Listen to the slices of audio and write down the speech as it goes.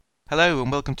Hello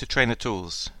and welcome to Trainer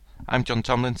Tools. I'm John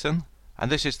Tomlinson, and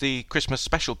this is the Christmas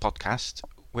special podcast,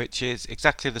 which is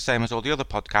exactly the same as all the other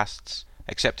podcasts,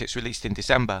 except it's released in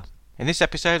December. In this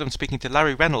episode, I'm speaking to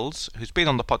Larry Reynolds, who's been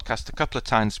on the podcast a couple of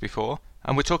times before,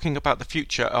 and we're talking about the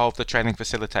future of the training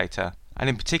facilitator, and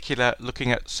in particular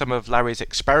looking at some of Larry's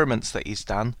experiments that he's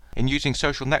done in using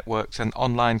social networks and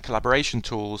online collaboration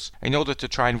tools in order to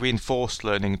try and reinforce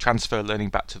learning, transfer learning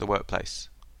back to the workplace.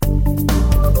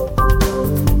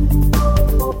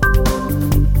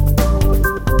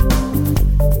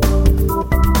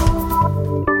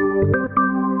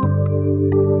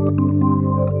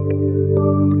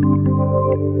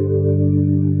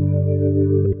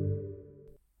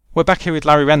 We're back here with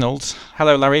Larry Reynolds.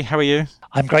 Hello, Larry. How are you?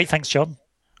 I'm great, thanks, John.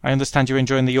 I understand you're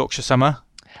enjoying the Yorkshire summer.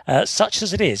 Such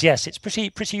as it is, yes. It's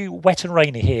pretty wet and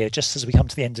rainy here just as we come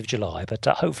to the end of July, but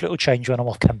hopefully it'll change when I'm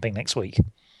off camping next week.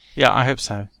 Yeah, I hope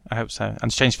so. And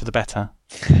it's changed for the better.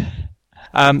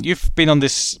 You've been on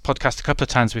this podcast a couple of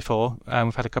times before.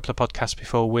 We've had a couple of podcasts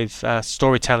before with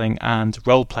storytelling and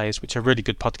role plays, which are really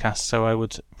good podcasts. So I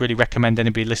would really recommend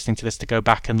anybody listening to this to go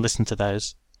back and listen to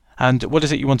those. And what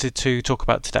is it you wanted to talk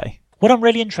about today? What I'm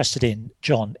really interested in,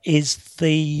 John, is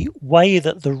the way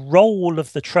that the role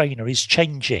of the trainer is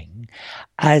changing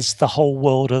as the whole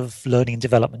world of learning and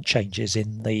development changes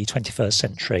in the 21st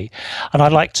century. And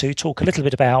I'd like to talk a little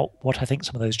bit about what I think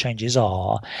some of those changes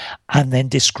are, and then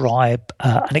describe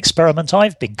an experiment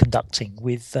I've been conducting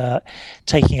with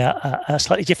taking a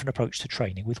slightly different approach to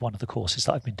training with one of the courses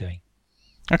that I've been doing.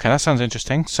 Okay, that sounds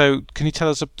interesting. So can you tell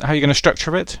us how you're going to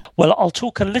structure it? Well, I'll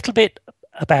talk a little bit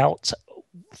about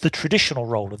the traditional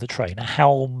role of the trainer,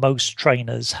 how most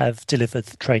trainers have delivered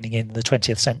training in the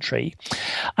 20th century,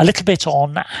 a little bit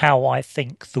on how I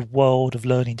think the world of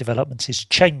learning development is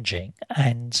changing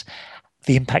and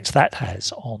the impact that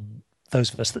has on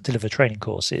those of us that deliver training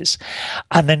courses.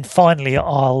 And then finally,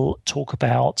 I'll talk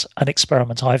about an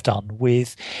experiment I've done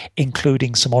with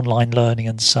including some online learning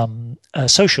and some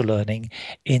social learning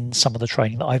in some of the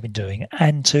training that I've been doing,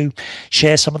 and to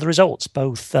share some of the results,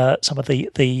 both some of the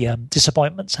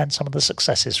disappointments and some of the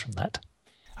successes from that.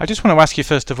 I just want to ask you,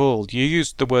 first of all, you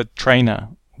used the word trainer,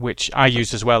 which I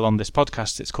use as well on this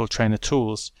podcast. It's called Trainer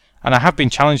Tools. And I have been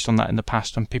challenged on that in the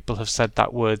past when people have said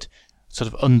that word sort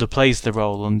of underplays the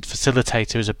role, and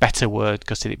facilitator is a better word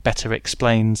because it better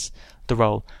explains the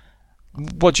role.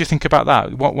 What do you think about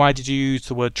that? Why did you use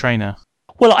the word trainer?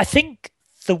 Well, I think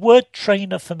the word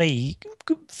trainer for me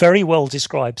very well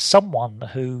describes someone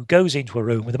who goes into a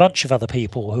room with a bunch of other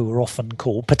people who are often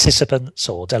called participants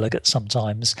or delegates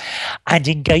sometimes, and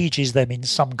engages them in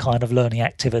some kind of learning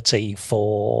activity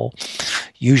for,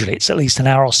 usually it's at least an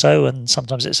hour or so, and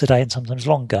sometimes it's a day and sometimes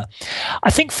longer.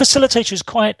 I think facilitator is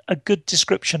quite a good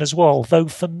description as well, though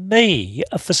for me,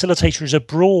 a facilitator is a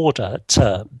broader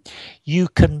term. You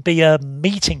can be a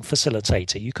meeting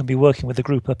facilitator. You can be working with a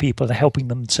group of people and helping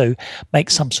them to make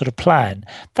some sort of plan.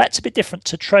 That's a bit different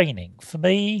to training. For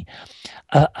me,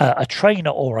 a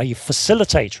trainer or a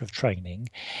facilitator of training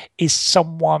is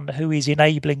someone who is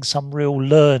enabling some real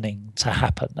learning to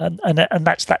happen, and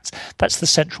that's the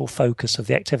central focus of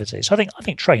the activity. So I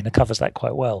think trainer covers that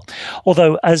quite well.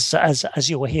 Although, as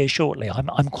you will hear shortly,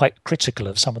 I'm quite critical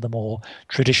of some of the more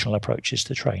traditional approaches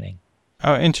to training.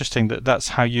 Oh, interesting that's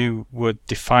how you would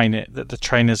define it, that the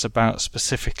trainer's about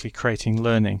specifically creating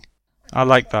learning. I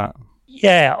like that.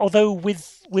 Yeah, although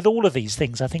with all of these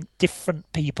things, I think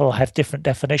different people have different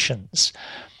definitions.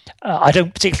 I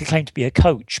don't particularly claim to be a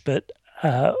coach, but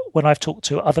when I've talked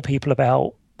to other people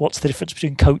about what's the difference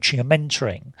between coaching and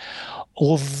mentoring,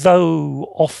 although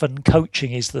often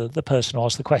coaching is the person who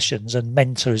asks the questions and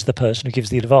mentor is the person who gives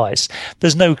the advice,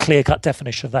 there's no clear-cut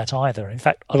definition of that either. In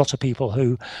fact, a lot of people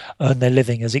who earn their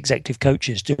living as executive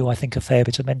coaches do, I think, a fair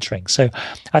bit of mentoring. So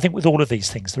I think with all of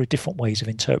these things, there are different ways of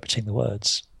interpreting the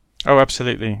words. Oh,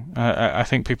 absolutely. I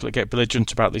think people that get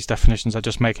belligerent about these definitions are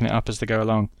just making it up as they go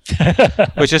along,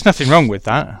 which there's nothing wrong with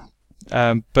that.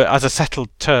 But as a settled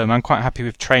term, I'm quite happy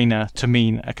with trainer to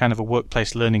mean a kind of a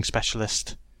workplace learning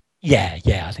specialist. Yeah,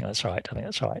 I think that's right.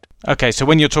 Okay, so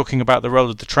when you're talking about the role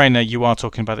of the trainer, you are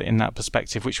talking about it in that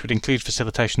perspective, which would include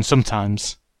facilitation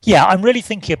sometimes. Yeah, I'm really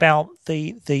thinking about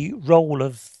the role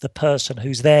of the person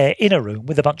who's there in a room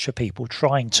with a bunch of people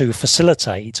trying to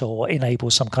facilitate or enable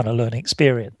some kind of learning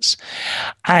experience.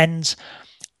 And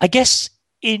I guess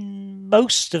in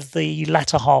most of the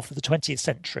latter half of the 20th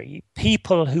century,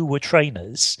 people who were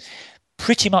trainers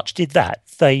pretty much did that.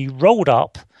 They rolled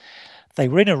up, They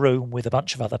were in a room with a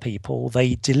bunch of other people.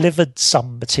 They delivered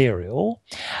some material,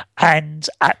 and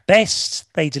at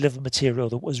best, they delivered material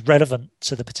that was relevant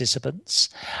to the participants,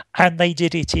 and they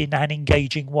did it in an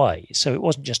engaging way. So it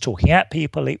wasn't just talking at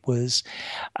people, it was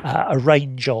a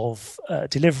range of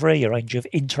delivery, a range of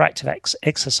interactive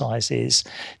exercises,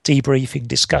 debriefing,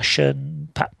 discussion,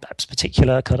 perhaps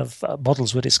particular kind of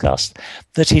models were discussed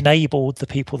that enabled the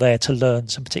people there to learn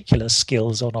some particular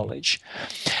skills or knowledge.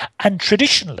 And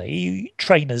traditionally,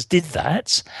 trainers did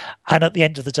that, and at the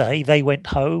end of the day, they went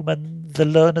home and the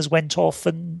learners went off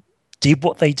and did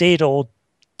what they did or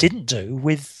didn't do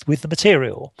with the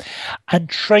material. And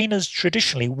trainers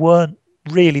traditionally weren't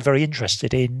really very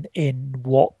interested in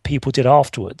what people did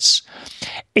afterwards,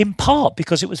 in part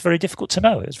because it was very difficult to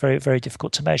know. It was very, very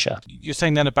difficult to measure. You're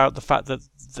saying then about the fact that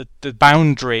the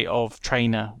boundary of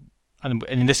trainer, and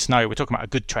in this scenario we're talking about a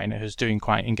good trainer who's doing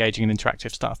quite engaging and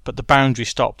interactive stuff, but the boundary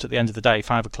stopped at the end of the day,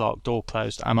 5 o'clock, door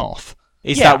closed, I'm off.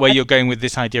 Is that where you're going with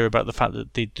this idea about the fact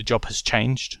that the job has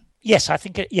changed? Yes, I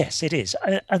think it is.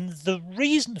 And the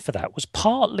reason for that was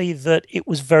partly that it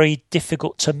was very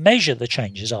difficult to measure the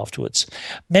changes afterwards.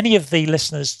 Many of the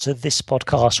listeners to this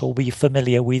podcast will be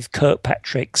familiar with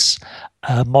Kirkpatrick's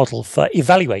model for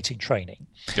evaluating training.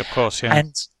 Of course, yeah.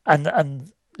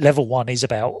 And level 1 is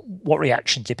about what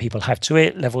reaction did people have to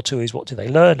it. Level 2 is what did they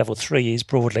learn. Level 3 is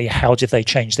broadly how did they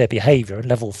change their behaviour. And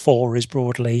level 4 is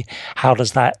broadly how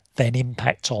does that then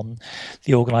impact on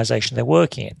the organisation they're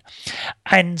working in.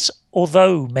 And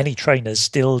although many trainers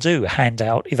still do hand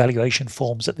out evaluation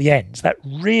forms at the end, that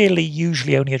really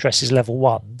usually only addresses level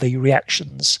 1, the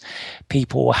reactions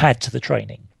people had to the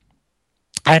training.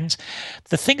 And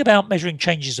the thing about measuring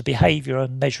changes of behaviour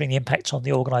and measuring the impact on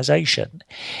the organisation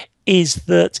is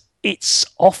that it's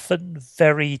often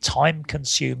very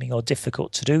time-consuming or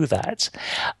difficult to do that.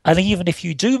 And even if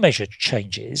you do measure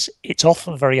changes, it's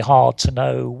often very hard to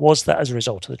know, was that as a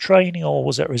result of the training or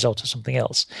was it a result of something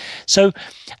else? So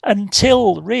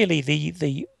until really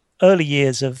the early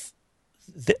years of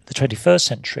the 21st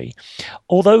century,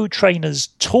 although trainers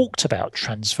talked about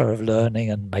transfer of learning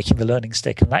and making the learning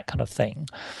stick and that kind of thing,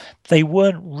 they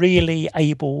weren't really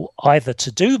able either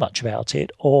to do much about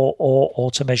it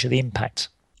or to measure the impact.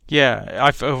 Yeah,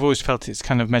 I've always felt it's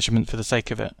kind of measurement for the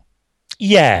sake of it.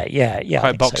 Yeah.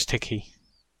 Quite box ticky.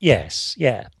 Yes,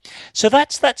 yeah. So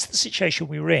that's the situation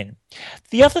we were in.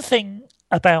 The other thing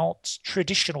about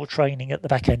traditional training at the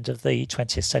back end of the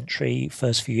 20th century,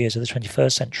 first few years of the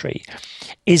 21st century,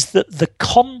 is that the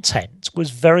content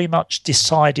was very much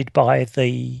decided by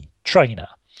the trainer.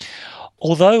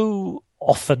 Although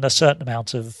often a certain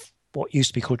amount of what used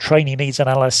to be called training needs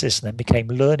analysis and then became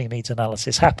learning needs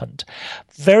analysis happened,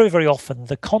 very, very often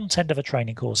the content of a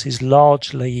training course is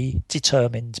largely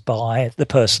determined by the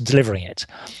person delivering it.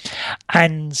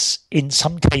 And in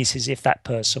some cases, if that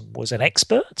person was an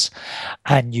expert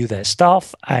and knew their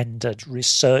stuff and had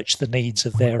researched the needs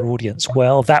of their audience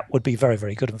well, that would be very,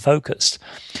 very good and focused.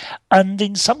 And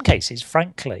in some cases,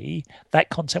 frankly, that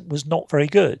content was not very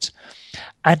good.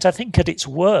 And I think at its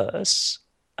worst,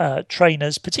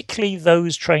 trainers, particularly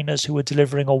those trainers who were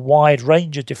delivering a wide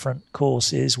range of different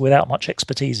courses without much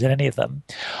expertise in any of them,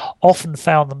 often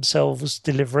found themselves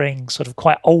delivering sort of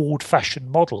quite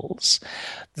old-fashioned models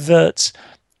that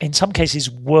in some cases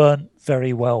weren't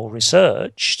very well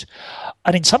researched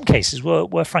and in some cases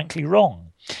were frankly wrong.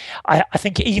 I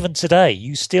think even today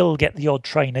you still get the odd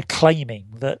trainer claiming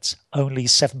that only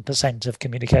 7% of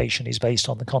communication is based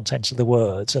on the content of the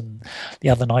words and the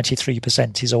other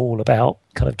 93% is all about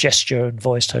kind of gesture and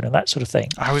voice tone and that sort of thing.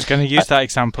 I was going to use that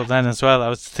example then as well. I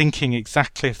was thinking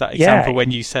exactly of that example when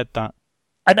you said that.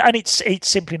 And it's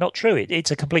simply not true.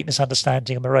 It's a complete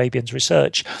misunderstanding of Morabian's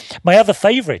research. My other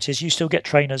favourite is you still get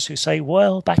trainers who say,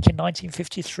 well, back in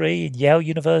 1953 in Yale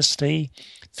University,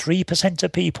 3%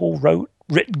 of people wrote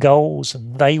written goals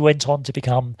and they went on to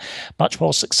become much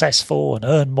more successful and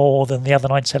earn more than the other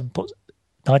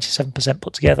 97%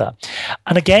 put together.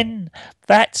 And again,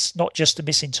 that's not just a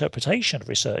misinterpretation of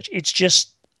research. It's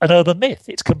just an urban myth.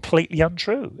 It's completely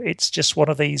untrue. It's just one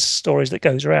of these stories that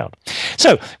goes around.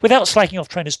 So without slacking off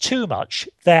trainers too much,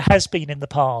 there has been in the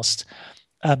past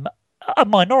a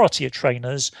minority of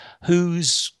trainers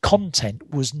whose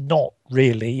content was not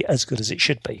really as good as it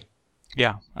should be.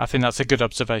 Yeah, I think that's a good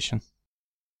observation.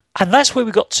 And that's where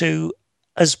we got to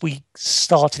as we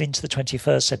started into the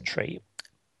 21st century.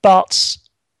 But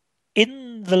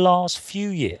in the last few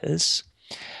years,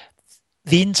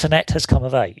 the internet has come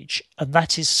of age, and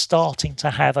that is starting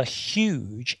to have a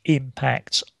huge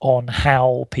impact on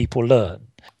how people learn,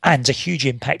 and a huge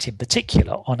impact in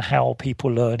particular on how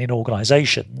people learn in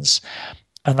organisations,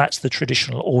 and that's the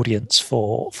traditional audience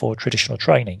for traditional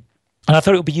training. And I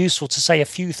thought it would be useful to say a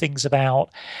few things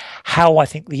about how I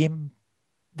think the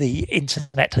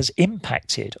internet has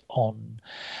impacted on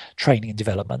training and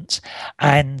development,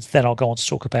 and then I'll go on to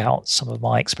talk about some of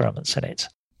my experiments in it.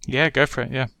 Yeah, go for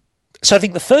it, yeah. So I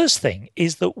think the first thing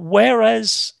is that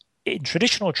whereas in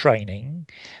traditional training,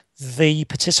 the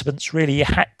participants really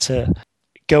had to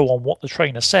go on what the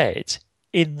trainer said,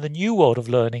 in the new world of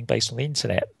learning based on the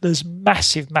internet, there's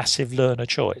massive learner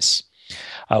choice.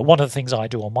 One of the things I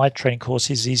do on my training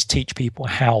courses is teach people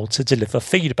how to deliver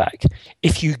feedback.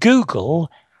 If you Google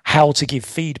how to give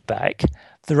feedback,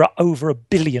 there are over 1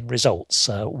 billion results,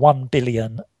 1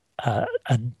 billion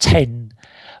and 10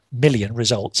 million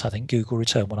results, I think Google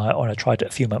returned when I tried it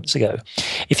a few moments ago.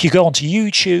 If you go onto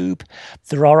YouTube,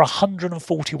 there are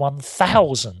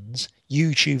 141,000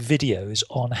 YouTube videos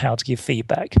on how to give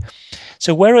feedback.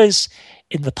 So whereas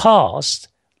in the past,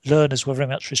 learners were very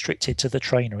much restricted to the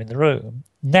trainer in the room,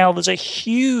 now there's a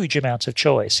huge amount of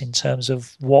choice in terms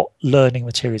of what learning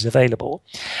material is available.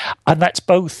 And that's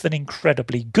both an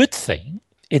incredibly good thing,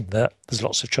 in that there's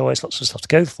lots of choice, lots of stuff to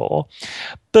go for,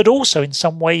 but also in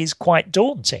some ways quite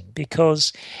daunting,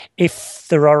 because if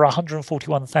there are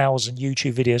 141,000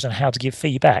 YouTube videos on how to give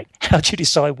feedback, how do you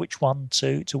decide which one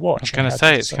to watch? I was going to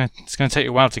say, it's going to take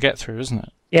you a while to get through, isn't it?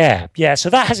 Yeah. So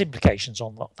that has implications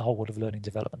on the whole world of learning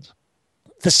development.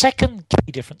 The second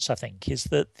key difference, I think, is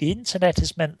that the internet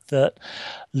has meant that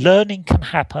learning can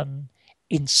happen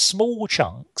in small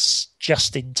chunks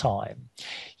just in time.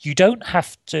 You don't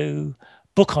have to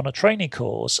book on a training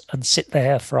course and sit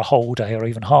there for a whole day or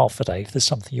even half a day if there's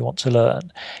something you want to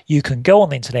learn. You can go on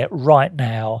the internet right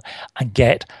now and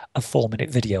get a 4-minute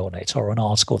video on it, or an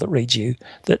article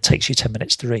that takes you 10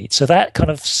 minutes to read. So that kind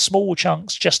of small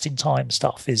chunks, just in time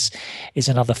stuff is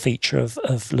another feature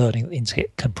of learning that the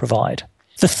internet can provide.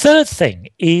 The third thing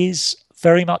is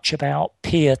very much about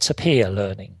peer-to-peer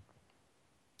learning.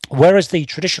 Whereas the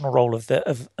traditional role of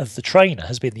the trainer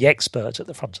has been the expert at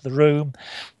the front of the room,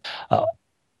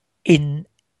 in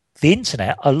the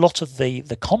internet, a lot of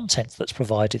the content that's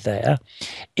provided there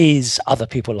is other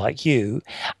people like you.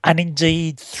 And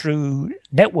indeed, through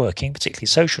networking, particularly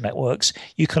social networks,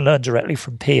 you can learn directly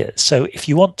from peers. So if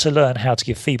you want to learn how to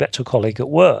give feedback to a colleague at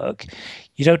work,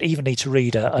 you don't even need to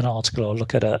read an article or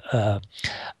look at a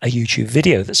YouTube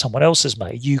video that someone else has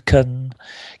made. You can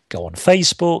go on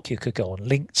Facebook, you could go on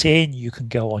LinkedIn, you can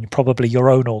go on, probably your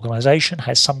own organization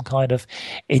has some kind of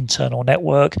internal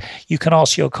network. You can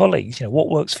ask your colleagues, what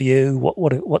works for you,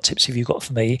 what tips have you got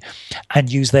for me,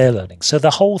 and use their learning. So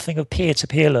the whole thing of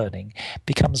peer-to-peer learning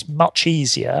becomes much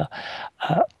easier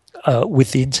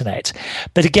with the internet.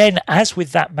 But again, as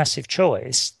with that massive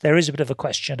choice, there is a bit of a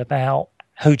question about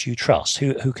who do you trust?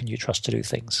 Who can you trust to do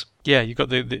things? Yeah, you've got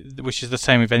the which is the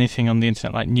same with anything on the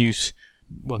internet, like news.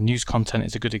 Well, news content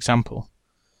is a good example,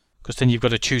 because then you've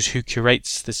got to choose who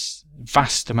curates this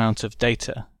vast amount of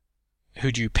data.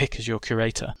 Who do you pick as your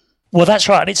curator? Well, that's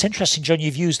right. And it's interesting, John,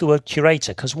 you've used the word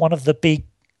curator, because one of the big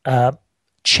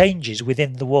changes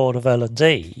within the world of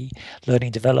L&D, learning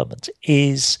and development,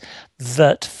 is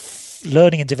that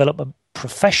learning and development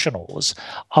professionals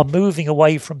are moving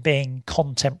away from being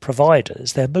content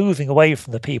providers. They're moving away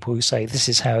from the people who say this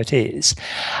is how it is,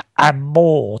 and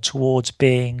more towards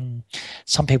being,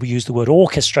 some people use the word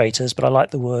orchestrators, but I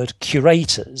like the word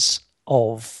curators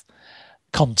of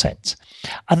content.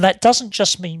 And that doesn't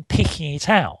just mean picking it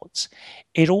out.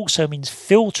 It also means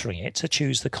filtering it to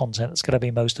choose the content that's going to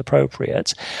be most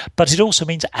appropriate. But it also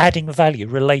means adding value,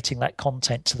 relating that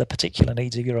content to the particular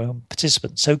needs of your own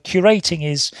participants. So curating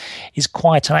is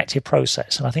quite an active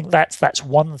process. And I think that's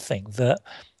one thing that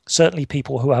certainly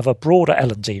people who have a broader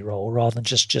L&D role rather than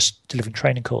just delivering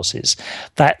training courses,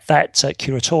 that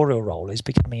curatorial role is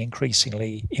becoming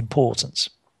increasingly important.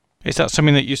 Is that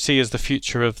something that you see as the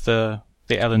future of the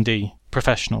L&D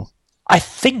professional? I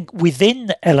think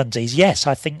within L&Ds, yes,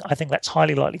 I think that's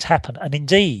highly likely to happen. And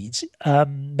indeed,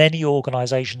 many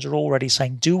organisations are already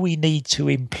saying, do we need to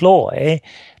employ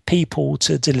people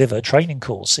to deliver training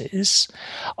courses,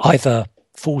 either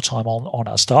full-time on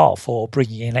our staff or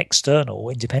bringing in external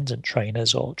independent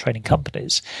trainers or training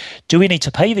companies? Do we need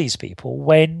to pay these people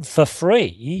when, for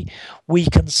free, we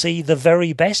can see the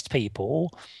very best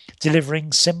people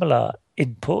delivering similar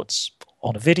inputs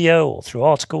on a video or through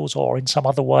articles or in some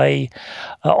other way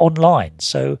online?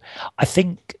 So I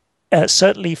think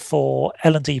certainly for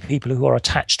L&D people who are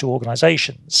attached to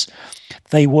organisations,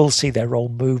 they will see their role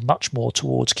move much more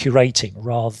towards curating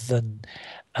rather than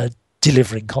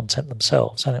delivering content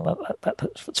themselves. I think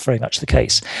that's very much the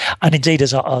case. And indeed,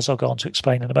 as I'll go on to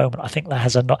explain in a moment, I think there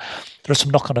are some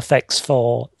knock-on effects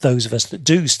for those of us that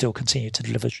do still continue to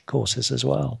deliver courses as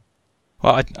well.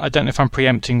 Well, I don't know if I'm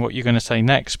preempting what you're going to say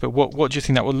next, but what do you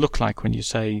think that will look like when you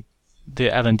say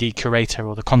the L&D curator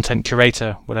or the content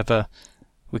curator, whatever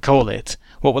we call it?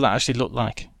 What will that actually look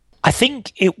like? I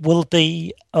think it will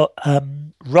be,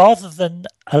 rather than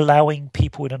allowing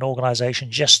people in an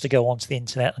organisation just to go onto the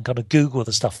internet and kind of Google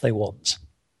the stuff they want,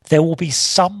 there will be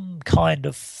some kind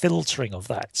of filtering of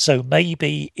that. So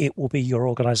maybe it will be your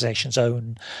organisation's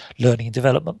own learning and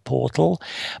development portal.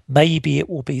 Maybe it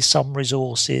will be some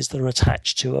resources that are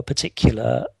attached to a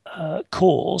particular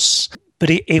course, but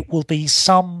it will be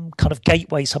some kind of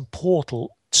gateway, some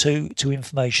portal to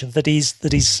information that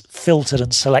is filtered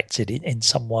and selected in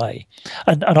some way.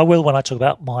 And I will, when I talk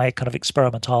about my kind of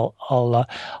experiment,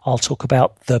 I'll talk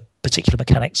about the particular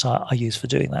mechanics I use for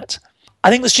doing that. I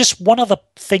think there's just one other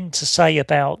thing to say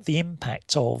about the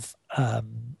impact of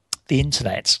the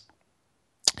internet.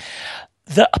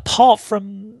 That apart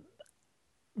from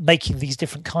making these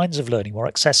different kinds of learning more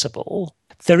accessible,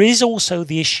 there is also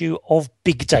the issue of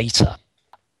big data.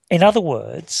 In other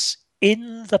words,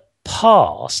 in the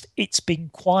past, it's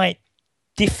been quite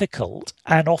difficult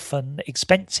and often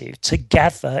expensive to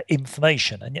gather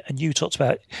information. And you talked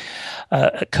about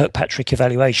Kirkpatrick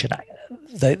evaluation,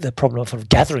 the problem of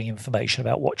gathering information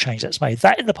about what change that's made.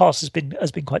 That in the past has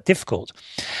been quite difficult.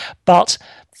 But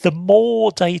the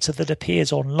more data that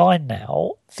appears online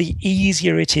now, the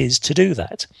easier it is to do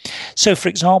that. So, for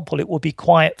example, it would be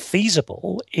quite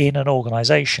feasible in an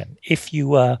organization, if you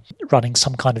were running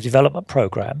some kind of development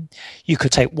program, you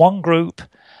could take one group,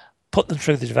 put them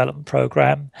through the development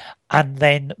program, and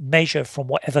then measure from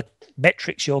whatever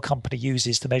metrics your company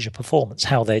uses to measure performance,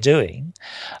 how they're doing.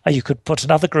 You could put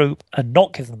another group and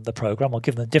not give them the program, or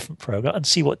give them a different program, and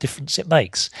see what difference it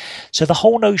makes. So the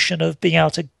whole notion of being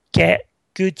able to get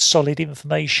good, solid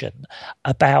information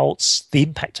about the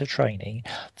impact of training,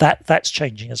 that's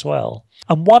changing as well.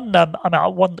 And one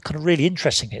kind of really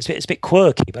interesting, it's a bit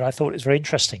quirky, but I thought it was very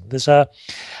interesting. There's a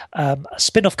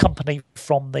spin-off company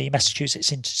from the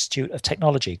Massachusetts Institute of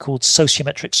Technology called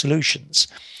Sociometric Solutions,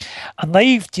 and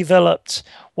they've developed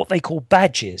what they call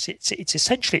badges. It's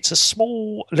essentially a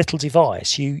small little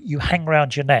device you hang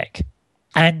around your neck.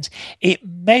 And it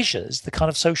measures the kind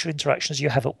of social interactions you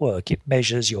have at work. It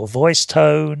measures your voice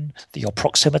tone, your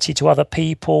proximity to other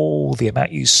people, the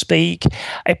amount you speak.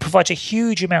 It provides a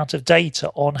huge amount of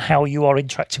data on how you are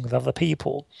interacting with other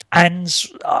people. And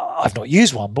I've not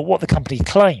used one, but what the company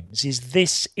claims is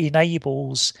this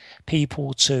enables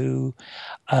people to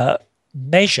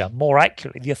measure more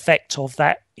accurately the effect of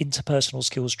that interpersonal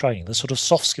skills training, the sort of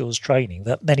soft skills training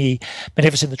that many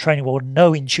of us in the training world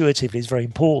know intuitively is very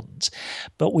important,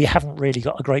 but we haven't really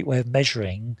got a great way of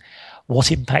measuring what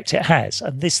impact it has.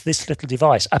 And this little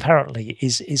device apparently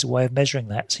is a way of measuring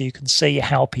that. So you can see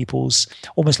how people's,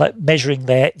 almost like measuring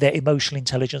their emotional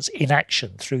intelligence in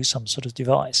action through some sort of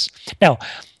device. Now,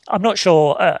 I'm not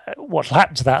sure what will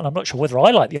happen to that, and I'm not sure whether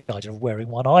I like the idea of wearing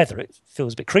one either. It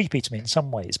feels a bit creepy to me in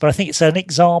some ways, but I think it's an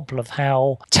example of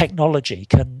how technology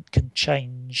can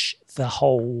change the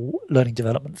whole learning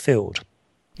development field.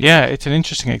 Yeah, it's an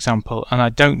interesting example, and I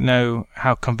don't know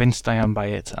how convinced I am by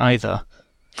it either.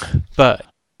 But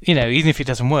even if it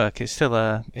doesn't work, it's still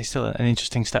an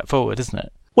interesting step forward, isn't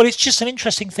it? Well, it's just an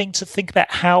interesting thing to think about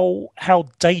how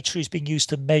data is being used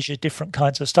to measure different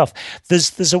kinds of stuff.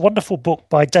 There's a wonderful book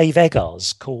by Dave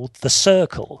Eggers called The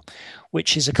Circle,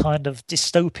 which is a kind of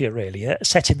dystopia, really,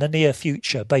 set in the near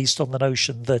future, based on the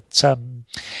notion that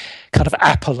kind of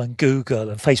Apple and Google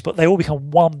and Facebook, they all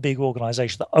become one big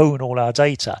organization that own all our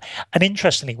data. And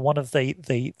interestingly, one of the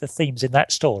themes in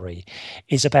that story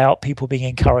is about people being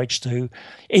encouraged to,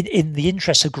 in the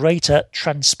interest of greater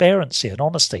transparency and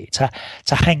honesty, to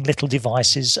hang little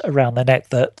devices around their neck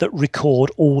that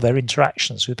record all their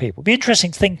interactions with people. It'd be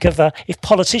interesting to think of if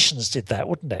politicians did that,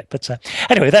 wouldn't it? But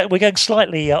anyway, we're going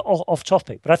slightly off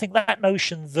topic, but I think that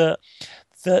notion that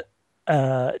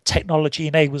technology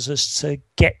enables us to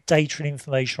get data and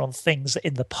information on things that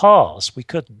in the past we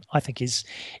couldn't, I think is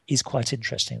quite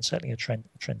interesting, and certainly a trend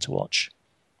to watch.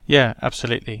 Yeah,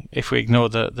 absolutely. If we ignore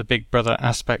the Big Brother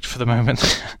aspect for the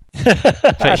moment.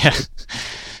 But yeah,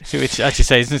 which, as you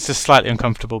say, it's just slightly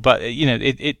uncomfortable. But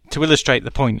it to illustrate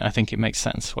the point, I think it makes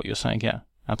sense what you're saying. Yeah,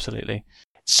 absolutely.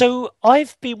 So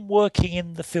I've been working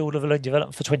in the field of learning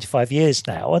development for 25 years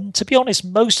now, and to be honest,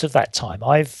 most of that time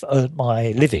I've earned my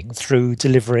living through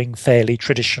delivering fairly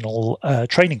traditional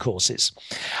training courses.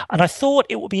 And I thought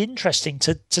it would be interesting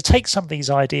to take some of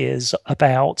these ideas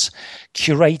about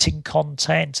curating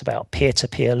content, about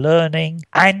peer-to-peer learning,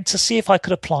 and to see if I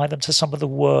could apply them to some of the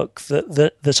work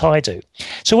that I do.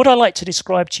 So what I'd like to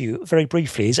describe to you very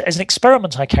briefly is as an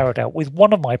experiment I carried out with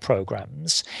one of my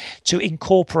programs to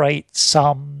incorporate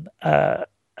some some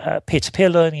peer-to-peer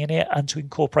learning in it and to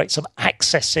incorporate some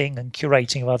accessing and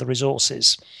curating of other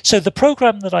resources. So the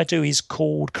program that I do is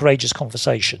called Courageous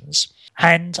Conversations,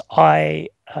 and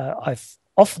I've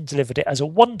often delivered it as a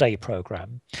one-day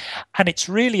program, and it's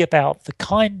really about the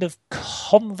kind of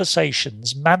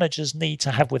conversations managers need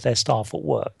to have with their staff at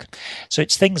work. So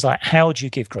it's things like, how do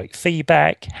you give great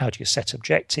feedback? How do you set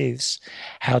objectives?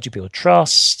 How do you build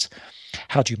trust?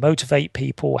 How do you motivate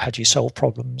people? How do you solve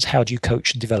problems? How do you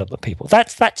coach and develop people?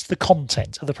 That's the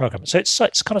content of the program. So it's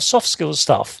kind of soft skills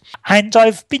stuff. And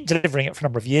I've been delivering it for a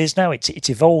number of years now. It's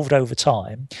evolved over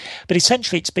time. But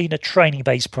essentially, it's been a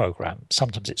training-based program.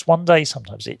 Sometimes it's one day,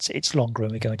 sometimes it's longer,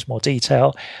 and we go into more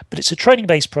detail. But it's a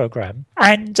training-based program.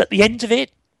 And at the end of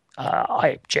it,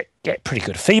 I get pretty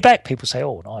good feedback. People say,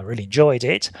 oh, no, I really enjoyed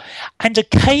it. And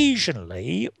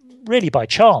occasionally, really by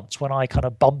chance, when I kind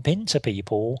of bump into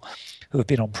people who have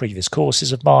been on previous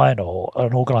courses of mine or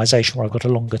an organisation where I've got a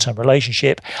longer term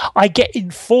relationship, I get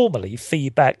informally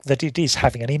feedback that it is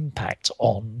having an impact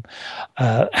on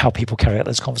how people carry out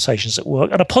those conversations at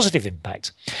work, and a positive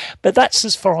impact. But that's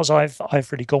as far as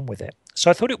I've really gone with it. So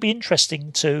I thought it would be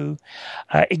interesting to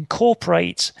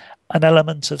incorporate an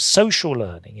element of social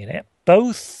learning in it,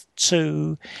 both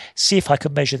to see if I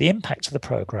can measure the impact of the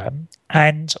program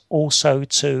and also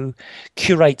to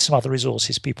curate some other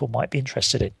resources people might be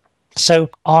interested in. So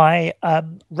I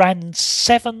ran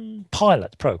 7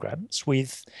 pilot programs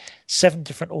with 7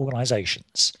 different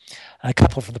organisations, a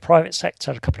couple from the private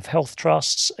sector, a couple of health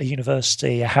trusts, a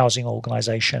university, a housing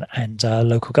organisation, and a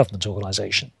local government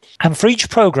organisation. And for each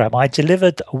program, I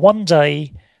delivered a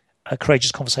one-day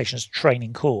Courageous Conversations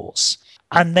training course.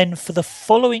 And then for the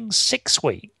following 6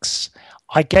 weeks,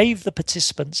 I gave the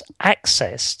participants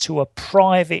access to a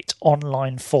private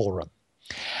online forum.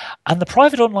 And the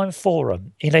private online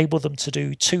forum enabled them to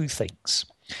do 2 things.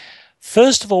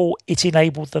 First of all, it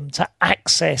enabled them to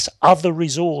access other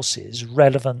resources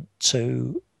relevant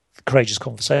to Courageous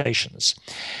Conversations.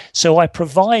 So I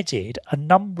provided a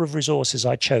number of resources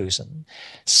I'd chosen.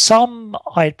 Some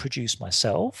I'd produced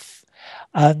myself,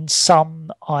 and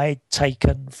some I'd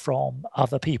taken from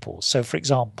other people. So, for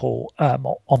example,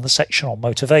 on the section on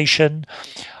motivation,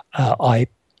 I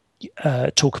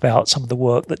talk about some of the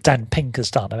work that Dan Pink has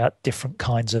done about different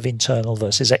kinds of internal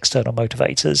versus external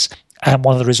motivators. And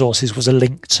one of the resources was a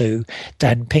link to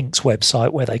Dan Pink's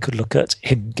website where they could look at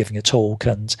him giving a talk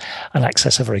and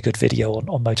access a very good video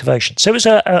on motivation. So it was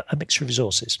a mixture of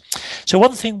resources. So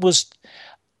one thing was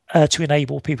to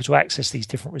enable people to access these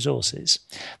different resources.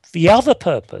 The other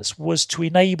purpose was to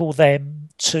enable them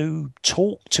to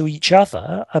talk to each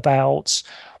other about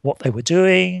what they were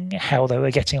doing, how they were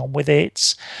getting on with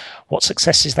it, what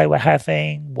successes they were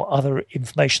having, what other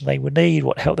information they would need,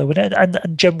 what help they would need, and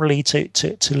generally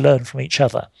to learn from each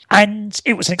other. And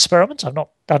it was an experiment. I've not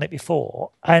done it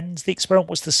before. And the experiment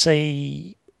was to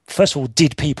see, first of all,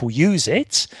 did people use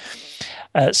it?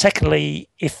 Secondly,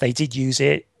 if they did use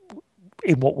it,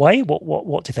 in what way?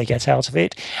 What did they get out of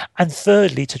it? And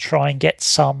thirdly, to try and get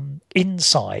some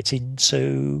insight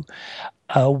into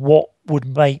what would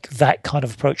make that kind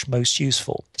of approach most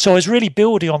useful. So I was really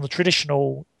building on the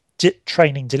traditional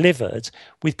training delivered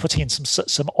with putting in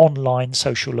some online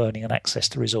social learning and access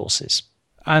to resources.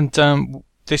 And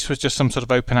this was just some sort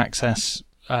of open access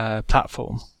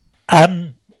platform?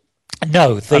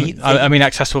 No. I mean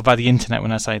accessible by the internet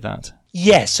when I say that.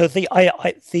 Yeah, so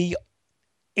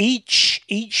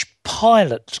each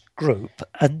pilot group,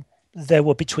 and there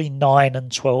were between 9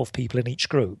 and 12 people in each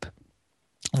group,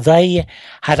 they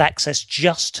had access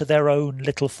just to their own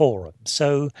little forum.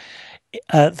 So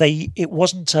it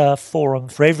wasn't a forum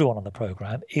for everyone on the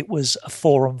program. It was a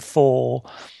forum for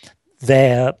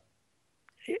their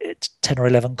 10 or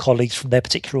 11 colleagues from their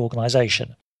particular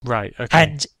organisation. Right. Okay.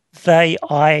 And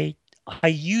I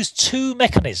used 2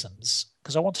 mechanisms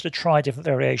because I wanted to try different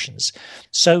variations.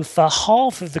 So for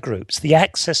half of the groups, the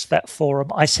access to that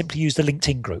forum, I simply used a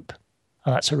LinkedIn group.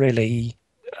 And that's a really...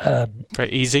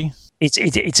 very easy. It's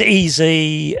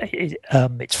easy,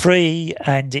 it's free,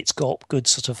 and it's got good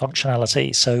sort of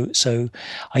functionality. So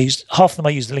half of them I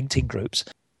used the LinkedIn groups.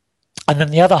 And then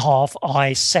the other half,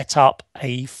 I set up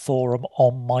a forum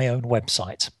on my own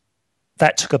website.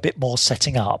 That took a bit more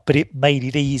setting up, but it made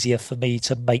it easier for me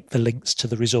to make the links to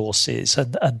the resources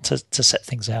and to set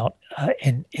things out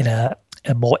in a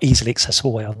more easily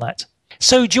accessible way on that.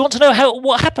 So do you want to know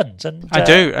what happened? And I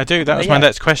do. That was my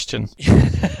next question.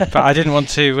 But I didn't want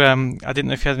to, I didn't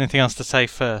know if you had anything else to say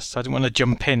first. So I didn't want to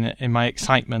jump in my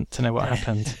excitement to know what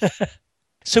happened.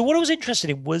 So what I was interested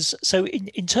in was, so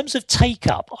in terms of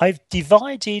take-up, I've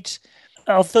divided,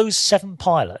 of those 7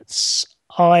 pilots,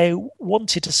 I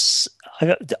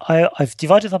I've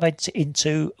divided them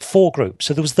into 4 groups.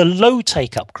 So there was the low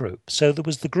take-up group. So there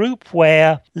was the group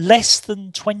where less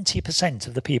than 20%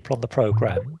 of the people on the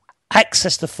program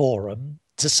accessed the forum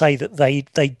to say that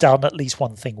they'd done at least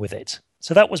one thing with it.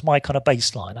 So that was my kind of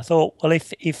baseline. I thought, well,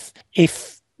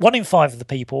 if 1 in 5 of the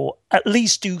people at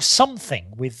least do something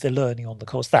with the learning on the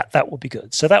course, that would be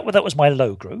good. So that was my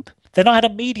low group. Then I had a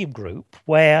medium group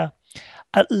where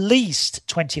at least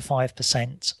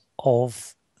 25%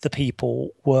 of the people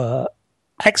were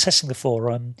accessing the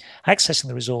forum, accessing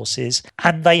the resources,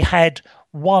 and they had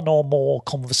one or more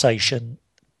conversation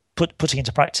putting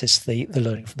into practice the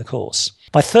learning from the course.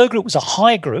 My third group was a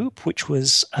high group, which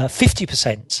was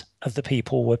 50% of the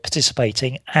people were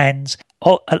participating, and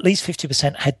at least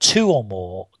 50% had 2 or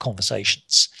more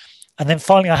conversations. And then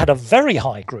finally, I had a very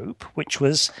high group, which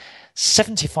was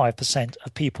 75%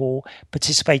 of people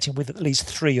participating with at least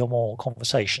 3 or more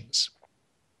conversations.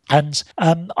 And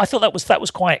I thought that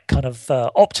was quite kind of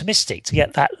optimistic to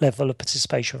get that level of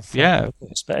participation. Yeah,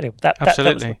 but anyway,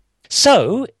 absolutely.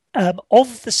 So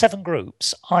of the 7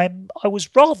 groups, I was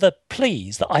rather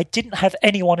pleased that I didn't have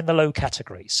anyone in the low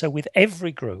category. So with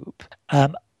every group,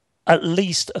 at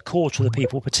least a quarter of the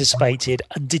people participated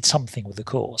and did something with the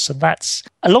course. And that's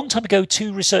a long time ago,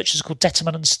 2 researchers called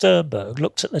Detterman and Sternberg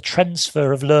looked at the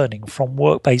transfer of learning from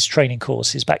work-based training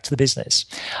courses back to the business.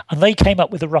 And they came up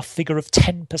with a rough figure of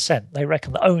 10%. They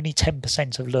reckon that only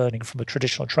 10% of learning from a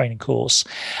traditional training course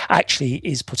actually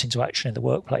is put into action in the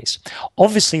workplace.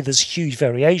 Obviously, there's huge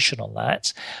variation on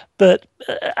that, but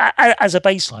as a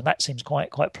baseline, that seems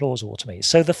quite plausible to me.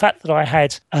 So the fact that I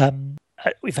had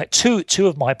in fact, two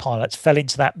of my pilots fell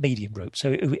into that medium group.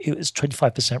 So it was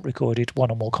 25% recorded,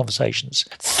 1 or more conversations.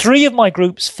 3 of my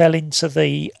groups fell into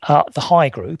the high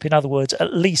group. In other words,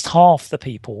 at least half the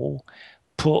people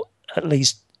had at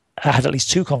least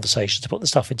 2 conversations to put the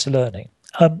stuff into learning.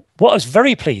 What I was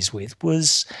very pleased with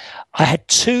was I had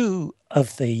 2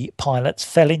 of the pilots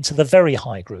fell into the very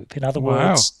high group. In other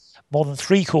words, more than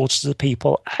 3/4 of the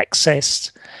people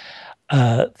accessed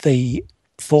the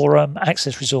forum,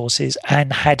 access resources,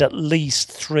 and had at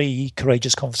least 3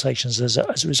 courageous conversations as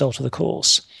a result of the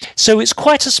course. So it's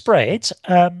quite a spread,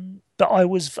 but I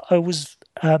was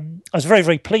very,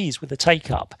 very pleased with the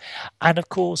take up, and of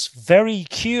course very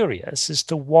curious as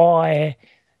to why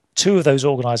 2 of those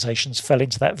organisations fell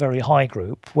into that very high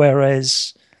group,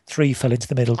 whereas 3 fell into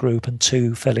the middle group and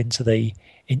 2 fell into the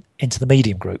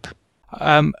medium group.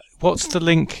 What's the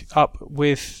link up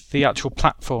with the actual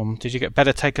platform? Did you get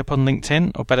better take up on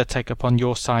LinkedIn or better take up on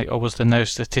your site, or was there no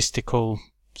statistical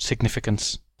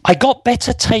significance? I got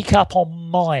better take up on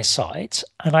my site,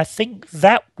 and I think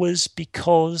that was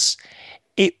because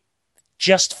it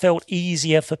just felt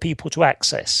easier for people to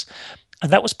access.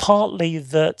 And that was partly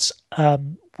that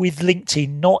with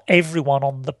LinkedIn, not everyone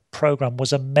on the program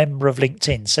was a member of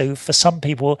LinkedIn. So for some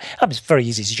people, it's very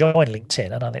easy to join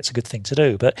LinkedIn, and I think it's a good thing to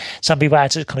do. But some people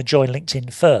had to kind of join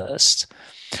LinkedIn first.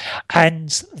 And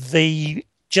the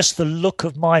look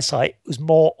of my site was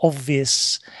more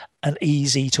obvious and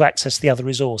easy to access the other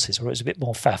resources, or it was a bit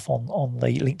more faff on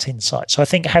the LinkedIn site. So I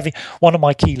think having one of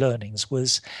my key learnings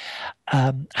was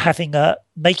making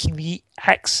the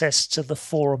access to the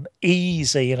forum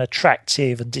easy and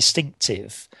attractive and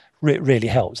distinctive really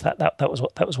helped. That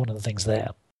was one of the things there.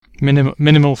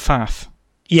 Minimal faff.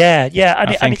 Yeah,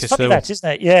 and it's funny that, isn't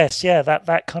it? Yes, yeah,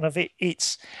 that kind of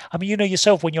it's. I mean, you know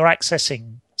yourself, when you're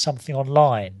accessing something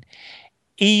online,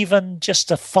 even just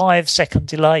a 5-second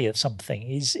delay of something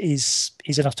is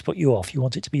enough to put you off. You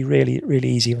want it to be really, really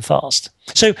easy and fast.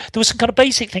 So there were some kind of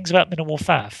basic things about minimal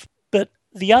faff, but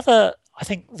the other, I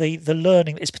think the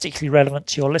learning that is particularly relevant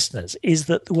to your listeners is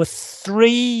that there were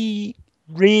 3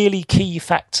 really key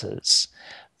factors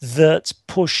that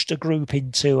pushed a group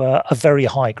into a very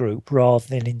high group rather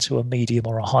than into a medium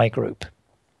or a high group.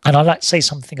 And I'd like to say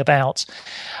something about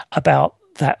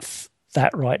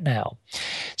that right now.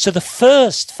 So the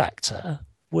first factor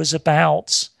was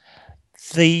about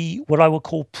what I would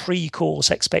call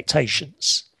pre-course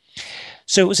expectations.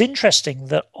 So it was interesting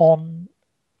that on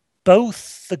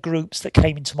both the groups that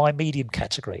came into my medium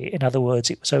category, in other words,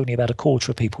 it was only about a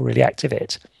quarter of people really active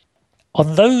it,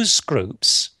 on those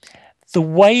groups, the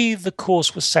way the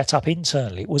course was set up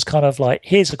internally was kind of like,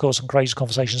 here's a course on courageous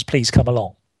conversations, please come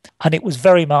along. And it was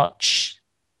very much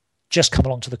just come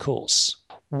along to the course.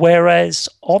 Whereas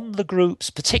on the groups,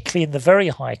 particularly in the very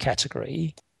high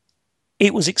category,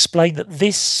 it was explained that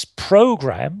this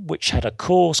program, which had a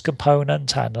course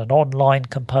component and an online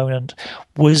component,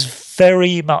 was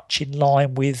very much in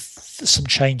line with some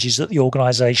changes that the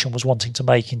organisation was wanting to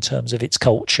make in terms of its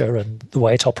culture and the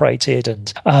way it operated,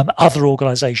 and other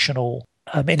organisational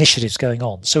initiatives going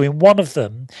on. So in one of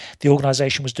them, the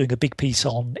organisation was doing a big piece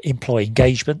on employee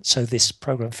engagement, so this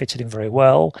programme fitted in very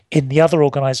well. In the other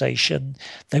organisation,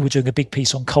 they were doing a big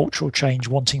piece on cultural change,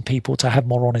 wanting people to have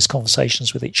more honest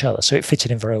conversations with each other. So it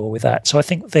fitted in very well with that. So I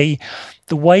think the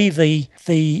way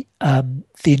the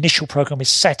initial programme is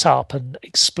set up and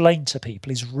explained to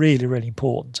people is really, really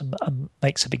important and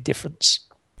makes a big difference.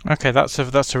 Okay, that's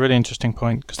a really interesting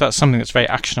point, because that's something that's very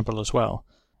actionable as well,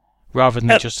 rather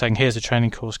than just saying, here's a training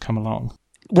course, come along.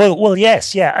 Well,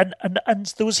 yes, yeah,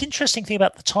 and there was an interesting thing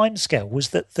about the timescale was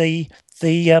that the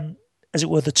as it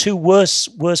were, the two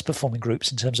worst performing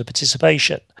groups in terms of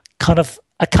participation, kind of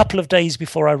a couple of days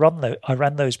before I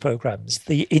ran those programs,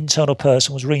 the internal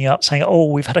person was ringing up saying, "Oh,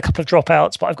 we've had a couple of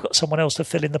dropouts, but I've got someone else to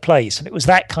fill in the place," and it was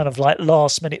that kind of like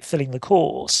last minute filling the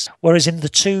course. Whereas in the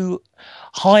two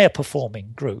higher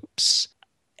performing groups,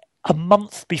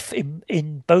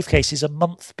 in both cases, a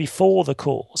month before the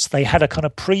course, they had a kind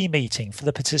of pre-meeting for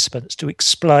the participants to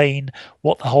explain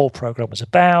what the whole program was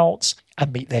about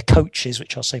and meet their coaches,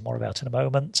 which I'll say more about in a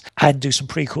moment, and do some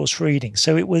pre-course reading.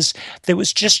 So there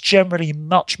was just generally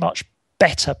much, much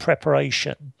better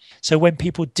preparation. So when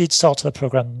people did start the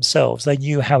program themselves, they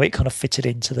knew how it kind of fitted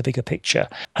into the bigger picture.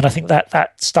 And I think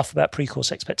that stuff about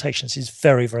pre-course expectations is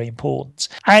very, very important.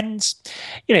 And,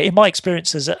 in my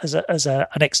experience as an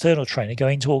external trainer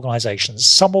going to organisations,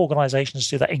 some organisations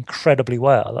do that incredibly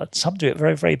well, and some do it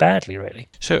very, very badly, really.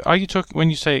 So are you talking, when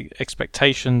you say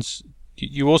expectations,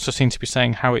 you also seem to be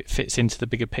saying how it fits into the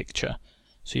bigger picture.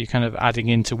 So you're kind of adding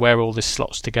into where all this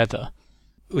slots together,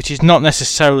 which is not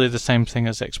necessarily the same thing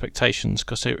as expectations,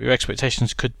 because your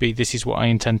expectations could be, this is what I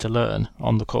intend to learn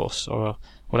on the course, or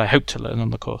what I hope to learn on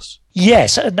the course.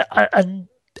 Yes, and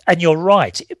you're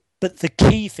right. But the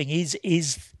key thing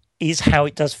is how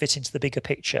it does fit into the bigger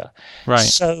picture. Right.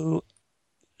 So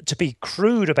to be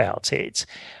crude about it,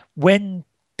 when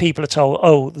people are told,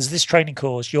 "Oh, there's this training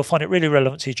course, you'll find it really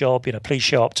relevant to your job, please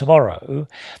show up tomorrow,"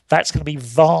 that's going to be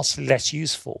vastly less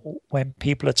useful when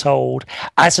people are told,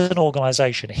 as an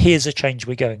organisation, here's a change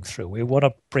we're going through. We want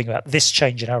to bring about this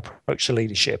change in our approach to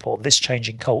leadership, or this change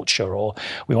in culture, or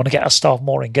we want to get our staff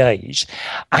more engaged.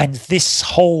 And this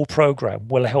whole programme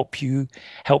will help you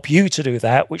to do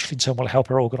that, which in turn will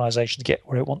help our organisation to get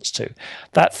where it wants to.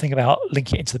 That thing about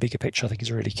linking it into the bigger picture, I think,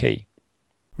 is really key.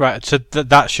 Right, so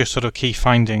that's your sort of key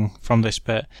finding from this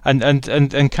bit, and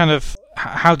kind of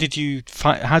how did you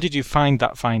find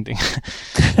that finding?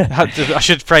 I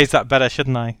should phrase that better,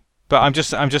 shouldn't I? But I'm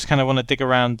just kind of want to dig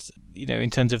around, in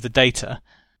terms of the data.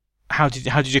 How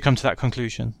did you come to that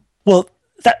conclusion? Well,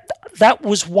 that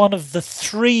was one of the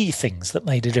three things that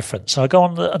made a difference. So I go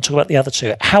on and talk about the other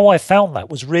two. How I found that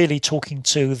was really talking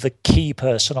to the key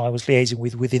person I was liaising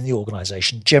with within the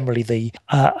organisation, generally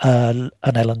an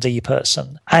L&D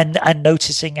person, and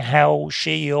noticing how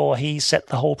she or he set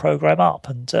the whole programme up.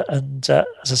 And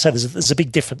as I said, there's a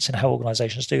big difference in how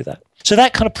organisations do that. So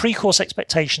that kind of pre-course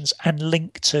expectations and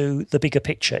link to the bigger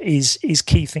picture is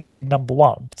key thing number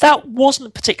one. That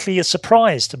wasn't particularly a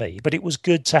surprise to me, but it was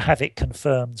good to have it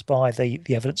confirmed by the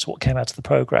evidence of what came out of the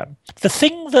programme. The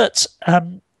thing that,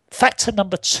 factor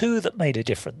number two that made a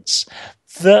difference,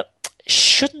 that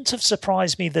shouldn't have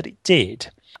surprised me that it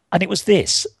did, and it was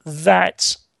this,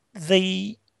 that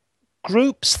the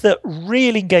groups that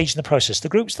really engaged in the process, the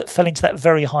groups that fell into that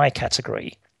very high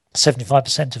category,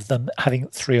 75% of them having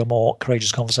 3 or more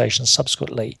courageous conversations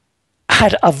subsequently,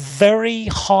 had a very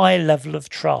high level of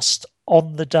trust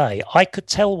on the day. I could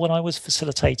tell when I was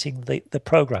facilitating the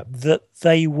program that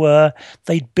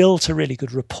they'd built a really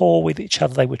good rapport with each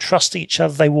other. They were trusting each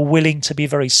other. They were willing to be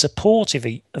very supportive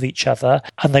of each other,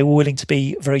 and they were willing to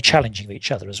be very challenging of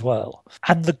each other as well.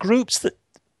 And the groups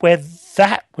where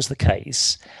that was the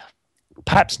case,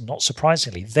 perhaps not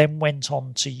surprisingly, then went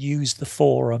on to use the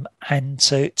forum and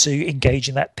to engage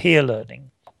in that peer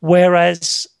learning.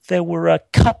 Whereas there were a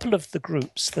couple of the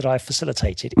groups that I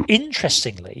facilitated,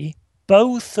 interestingly,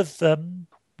 both of them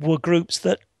were groups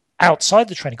that outside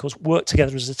the training course worked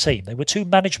together as a team. They were two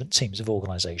management teams of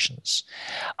organisations.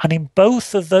 And in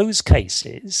both of those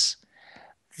cases,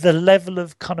 the level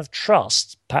of kind of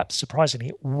trust, perhaps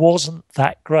surprisingly, wasn't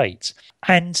that great.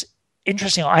 And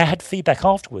interesting, I had feedback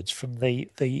afterwards from the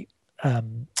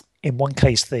in one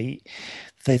case the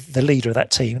leader of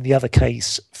that team, in the other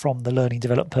case from the learning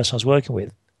development person I was working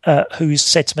with, who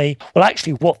said to me, well,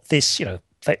 actually what this,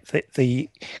 the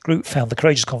group found the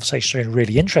courageous conversation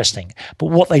really interesting, but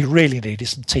what they really need is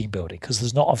some team building, because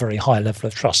there's not a very high level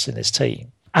of trust in this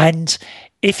team. And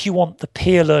if you want the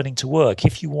peer learning to work,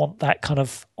 if you want that kind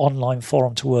of online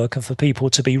forum to work and for people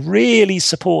to be really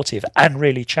supportive and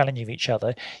really challenging each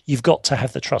other, you've got to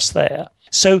have the trust there.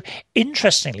 So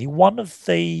interestingly, one of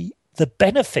the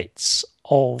benefits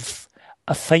of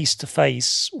a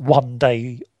face-to-face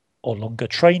one-day or longer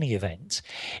training event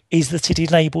is that it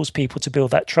enables people to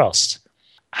build that trust.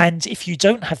 And if you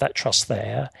don't have that trust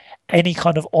there, any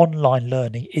kind of online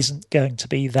learning isn't going to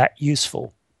be that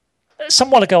useful.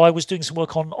 Some while ago, I was doing some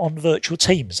work on virtual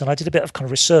teams, and I did a bit of kind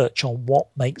of research on what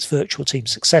makes virtual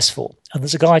teams successful. And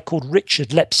there's a guy called Richard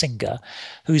Lepsinger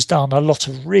who's done a lot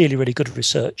of really, really good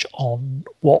research on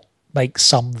what makes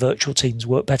some virtual teams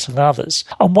work better than others.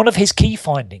 And one of his key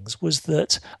findings was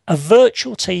that a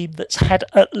virtual team that's had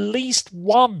at least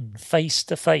one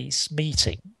face-to-face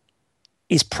meeting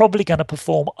is probably going to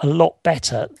perform a lot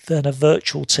better than a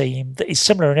virtual team that is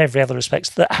similar in every other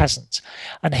respect that hasn't.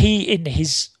 And he, in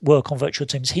his work on virtual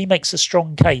teams, he makes a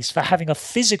strong case for having a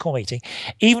physical meeting,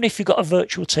 even if you've got a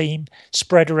virtual team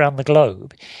spread around the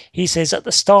globe. He says at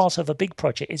the start of a big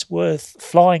project, it's worth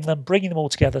flying them, bringing them all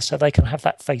together so they can have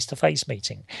that face-to-face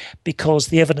meeting, because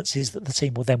the evidence is that the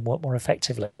team will then work more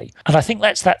effectively. And I think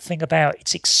that's that thing about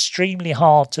it's extremely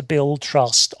hard to build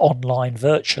trust online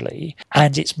virtually,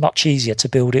 and it's much easier to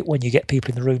build it when you get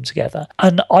people in the room together.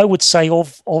 And I would say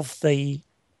of the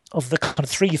kind of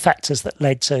three factors that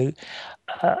led to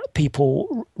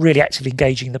people really actively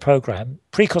engaging in the program,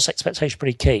 pre-course expectation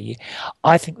pretty key.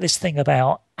 I think this thing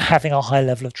about having a high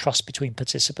level of trust between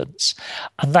participants,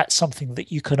 and that's something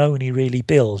that you can only really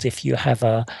build if you have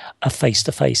a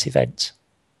face-to-face event.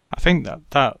 I think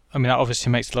that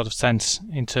obviously makes a lot of sense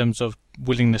in terms of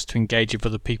willingness to engage with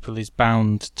other people is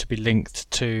bound to be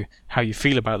linked to how you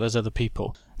feel about those other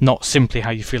people, not simply how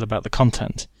you feel about the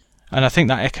content. And I think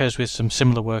that echoes with some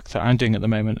similar work that I'm doing at the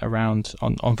moment around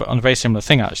on a very similar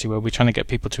thing, actually, where we're trying to get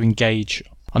people to engage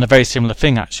on a very similar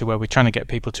thing, actually, where we're trying to get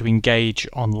people to engage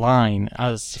online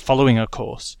as following a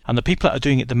course. And the people that are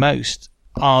doing it the most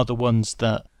are the ones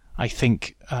that I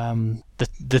think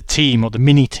the team or the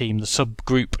mini team, the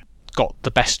subgroup, got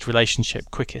the best relationship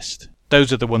quickest.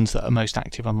 Those are the ones that are most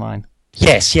active online.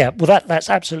 Yes, yeah. Well, that's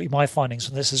absolutely my findings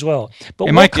from this as well. But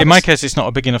in my case, it's not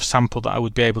a big enough sample that I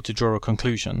would be able to draw a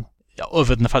conclusion,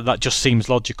 other than the fact that just seems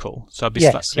logical. So I'd be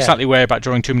slightly wary about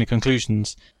drawing too many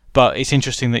conclusions. But it's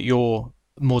interesting that your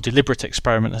more deliberate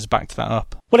experiment has backed that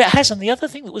up. Well, it has. And the other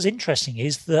thing that was interesting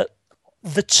is that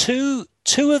the two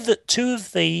of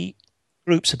the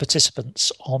groups of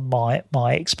participants on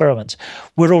my experiment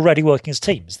were already working as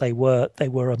teams. They were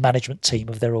a management team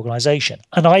of their organisation.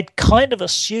 And I'd kind of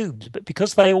assumed that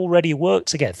because they already worked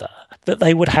together, that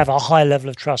they would have a high level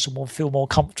of trust and would feel more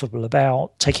comfortable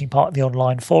about taking part in the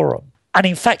online forum. And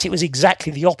in fact, it was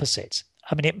exactly the opposite.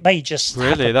 I mean, it may just...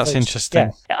 Really? That's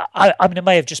interesting. Yeah, I mean, it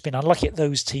may have just been unlucky that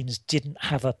those teams didn't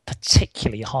have a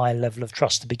particularly high level of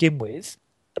trust to begin with.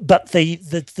 But the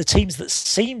teams that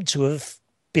seem to have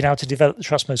been able to develop the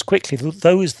trust most quickly,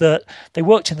 those that they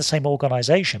worked in the same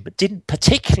organisation but didn't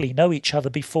particularly know each other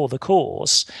before the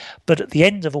course, but at the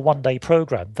end of a one-day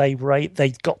programme, they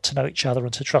got to know each other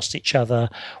and to trust each other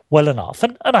well enough.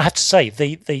 And I have to say,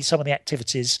 some of the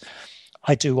activities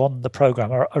I do on the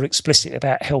programme are explicitly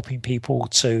about helping people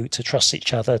to trust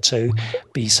each other, to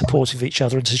be supportive of each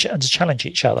other, and to challenge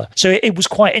each other. So it was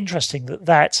quite interesting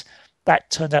that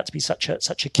turned out to be such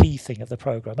a key thing of the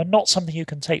programme, and not something you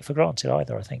can take for granted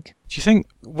either, I think. Do you think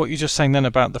what you're just saying then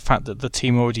about the fact that the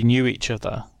team already knew each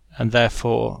other, and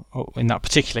therefore, in that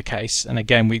particular case, and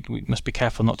again, we must be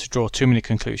careful not to draw too many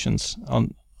conclusions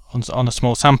on a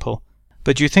small sample,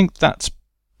 but do you think that's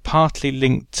partly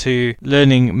linked to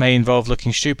learning may involve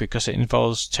looking stupid because it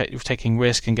involves taking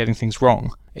risk and getting things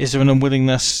wrong? Is there an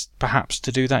unwillingness perhaps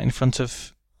to do that in front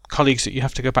of colleagues that you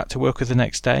have to go back to work with the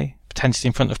next day, potentially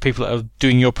in front of people that are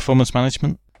doing your performance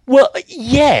management? Well,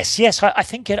 yes. I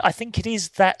think it is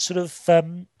that sort of,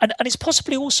 and it's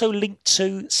possibly also linked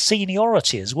to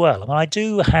seniority as well. I mean, I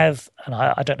do have, and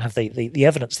I don't have the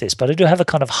evidence of this, but I do have a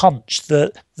kind of hunch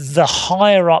that the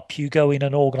higher up you go in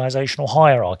an organisational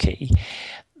hierarchy,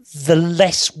 the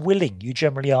less willing you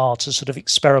generally are to sort of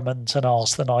experiment and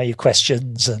ask the naive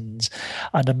questions and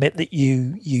admit that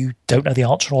you don't know the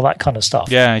answer and all that kind of stuff.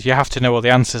 Yeah, you have to know all the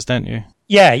answers, don't you?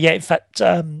 Yeah. In fact,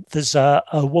 there's a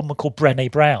woman called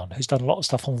Brené Brown who's done a lot of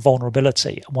stuff on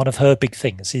vulnerability. And one of her big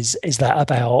things is that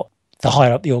about the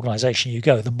higher up the organisation you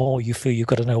go, the more you feel you've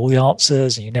got to know all the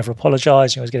answers and you never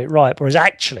apologise, you always get it right. Whereas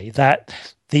actually that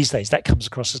these days that comes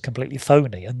across as completely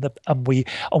phony, and we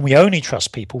only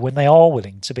trust people when they are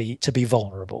willing to be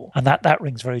vulnerable, and that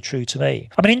rings very true to me.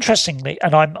 I mean, interestingly,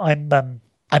 and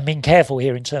I'm being careful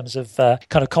here in terms of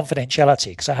kind of confidentiality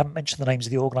because I haven't mentioned the names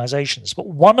of the organisations, but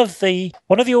one of the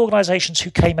organisations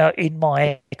who came out in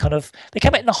my they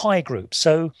came out in the high group,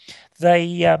 so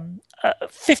they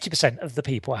 50% of the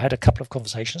people had a couple of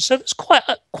conversations. So there's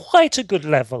quite a good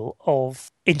level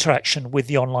of interaction with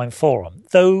the online forum,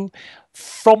 though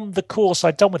from the course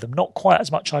I'd done with them, not quite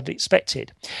as much I'd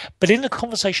expected. But in the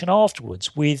conversation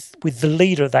afterwards with the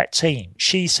leader of that team,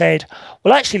 she said,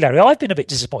 well, actually, Larry, I've been a bit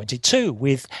disappointed too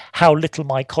with how little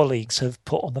my colleagues have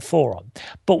put on the forum.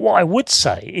 But what I would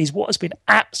say is what has been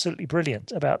absolutely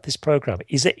brilliant about this program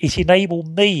is that it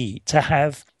enabled me to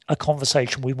have a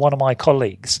conversation with one of my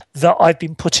colleagues that I've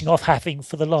been putting off having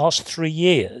for the last 3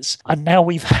 years. And now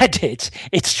we've had it.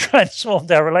 It's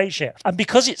transformed our relationship. And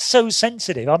because it's so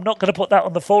sensitive, I'm not going to put that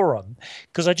on the forum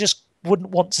because I just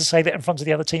wouldn't want to say that in front of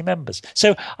the other team members.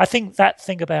 So I think that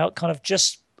thing about kind of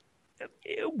just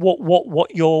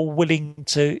what you're willing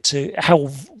to how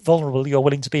vulnerable you're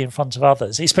willing to be in front of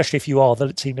others, especially if you are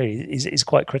the team leader, is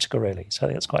quite critical, really. So I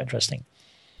think that's quite interesting.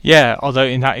 Yeah, although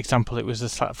in that example it was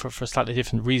for a slightly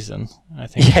different reason, I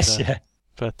think. Yes, yeah.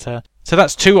 But so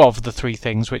that's 2 of the 3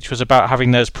 things, which was about having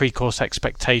those pre-course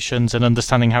expectations and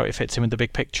understanding how it fits in with the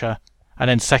big picture, and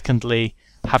then secondly,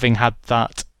 having had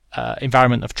that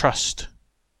environment of trust.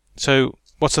 So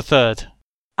what's the third?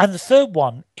 And the third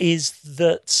one is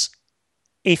that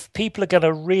if people are going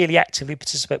to really actively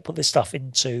participate, put this stuff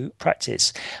into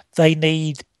practice, they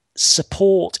need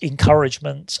support,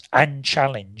 encouragement, and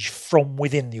challenge from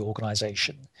within the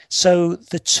organisation. So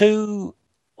the 2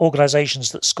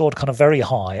 organisations that scored kind of very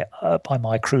high by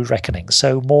my crude reckoning,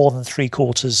 so more than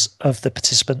 3/4 of the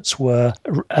participants were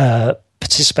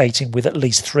participating with at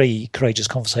least 3 courageous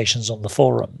conversations on the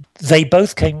forum.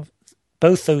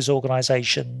 Both those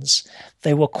organisations,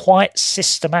 they were quite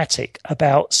systematic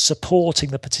about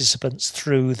supporting the participants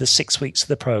through the 6 weeks of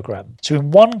the programme. So in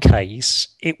one case,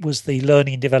 it was the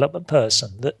learning and development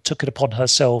person that took it upon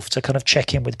herself to kind of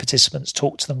check in with participants,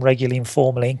 talk to them regularly,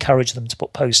 informally, encourage them to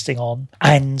put posting on,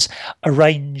 and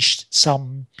arranged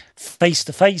some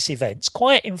face-to-face events,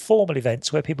 quite informal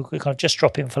events where people could kind of just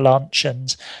drop in for lunch,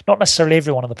 and not necessarily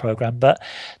everyone on the programme, but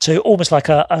to almost like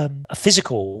a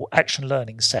physical action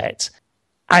learning set.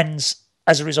 And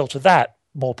as a result of that,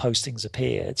 more postings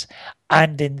appeared.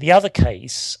 And in the other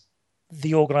case,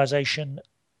 the organisation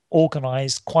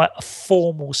organised quite a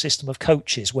formal system of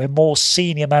coaches where more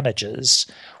senior managers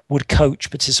would coach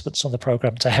participants on the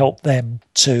programme to help them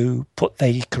to put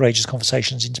their courageous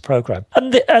conversations into programme.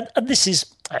 And this is,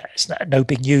 it's no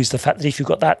big news, the fact that if you've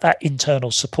got that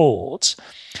internal support,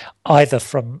 either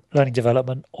from learning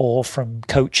development or from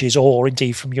coaches or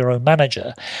indeed from your own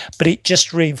manager, but it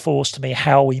just reinforced to me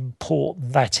how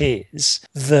important that is,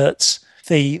 that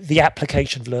the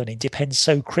application of learning depends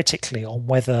so critically on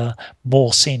whether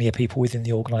more senior people within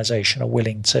the organisation are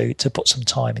willing to put some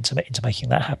time into making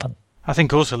that happen. I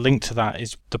think also linked to that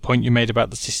is the point you made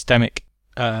about the systemic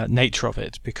nature of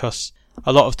it, because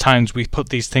a lot of times we put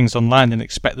these things online and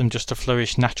expect them just to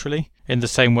flourish naturally, in the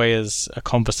same way as a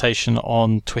conversation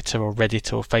on Twitter or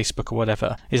Reddit or Facebook or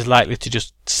whatever is likely to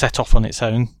just set off on its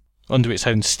own, under its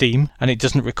own steam, and it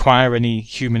doesn't require any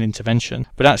human intervention.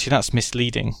 But actually that's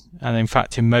misleading, and in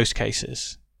fact in most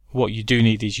cases what you do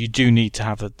need is you do need to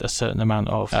have a certain amount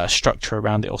of structure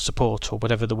around it, or support, or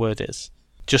whatever the word is,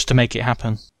 just to make it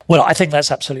happen. Well, I think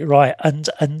that's absolutely right. And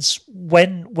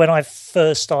when I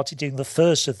first started doing the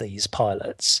first of these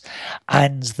pilots,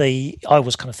 and I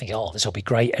was kind of thinking, oh, this will be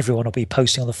great. Everyone will be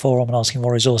posting on the forum and asking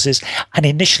more resources. And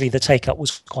initially the take-up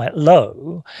was quite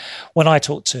low. When I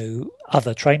talked to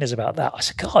other trainers about that, I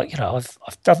said, God,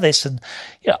 I've done this, and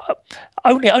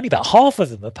only about half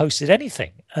of them have posted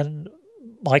anything. And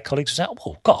my colleagues were saying,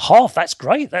 oh, got half, that's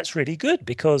great, that's really good,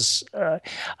 because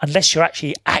unless you're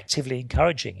actually actively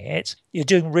encouraging it, you're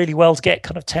doing really well to get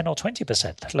kind of 10 or 20%,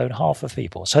 let alone half of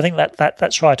people. So I think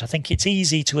that's right. I think it's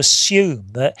easy to assume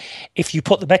that if you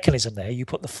put the mechanism there, you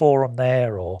put the forum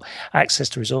there or access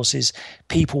to resources,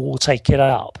 people will take it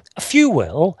up. A few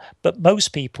will, but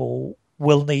most people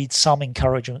will need some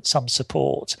encouragement, some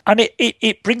support. And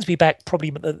it brings me back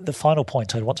probably the final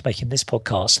point I want to make in this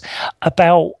podcast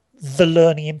about the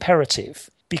learning imperative,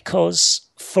 because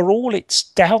for all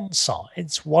its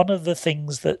downsides, one of the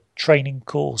things that a training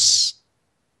course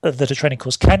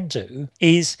can do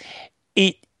is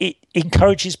it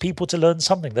encourages people to learn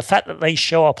something. The fact that they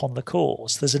show up on the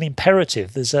course, there's an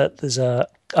imperative, there's a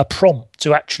prompt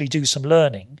to actually do some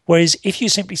learning. Whereas if you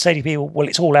simply say to people, well,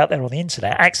 it's all out there on the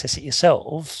internet, access it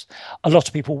yourselves, a lot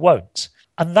of people won't.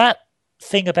 And that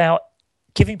thing about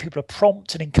giving people a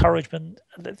prompt, an encouragement,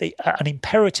 an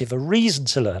imperative, a reason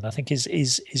to learn, I think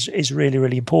is really,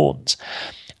 really important.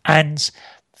 And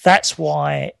that's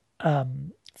why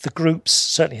the groups,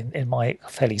 certainly in my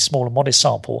fairly small and modest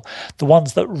sample, the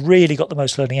ones that really got the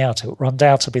most learning out of it were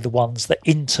undoubtedly the ones that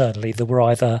internally there were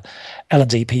either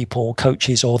L&D people,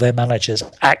 coaches, or their managers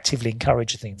actively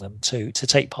encouraging them to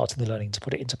take part in the learning, to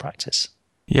put it into practice.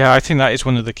 Yeah, I think that is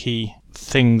one of the key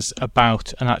things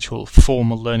about an actual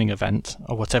formal learning event,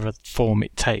 or whatever form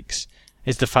it takes,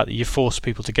 is the fact that you force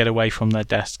people to get away from their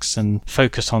desks and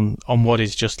focus on what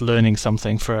is just learning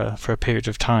something for a period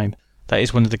of time. That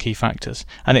is one of the key factors.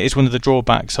 And it is one of the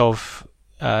drawbacks of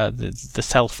the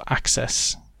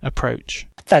self-access approach.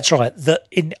 That's right.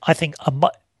 I think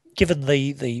given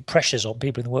the pressures on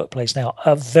people in the workplace now,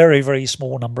 a very, very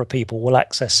small number of people will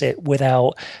access it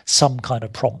without some kind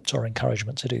of prompt or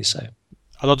encouragement to do so.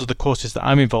 A lot of the courses that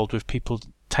I'm involved with, people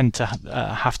tend to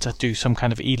have to do some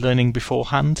kind of e-learning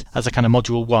beforehand as a kind of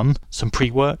module 1, some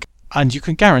pre-work. And you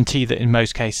can guarantee that in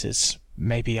most cases,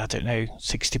 maybe,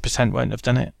 60% won't have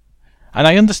done it. And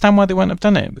I understand why they won't have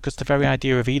done it, because the very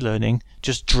idea of e-learning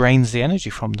just drains the energy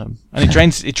from them. And it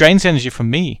drains the energy from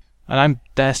me. And I'm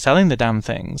there selling the damn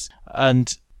things.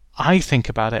 And I think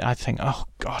about it, I think, oh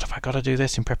God, have I got to do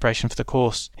this in preparation for the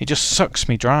course? It just sucks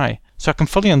me dry. So I can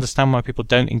fully understand why people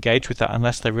don't engage with that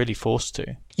unless they're really forced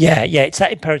to. Yeah, it's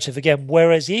that imperative again.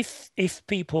 Whereas if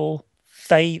people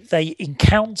they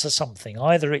encounter something,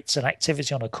 either it's an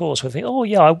activity on a course where they think, oh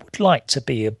yeah, I would like to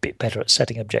be a bit better at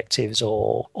setting objectives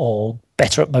or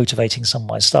better at motivating some of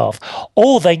my staff,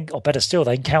 or better still,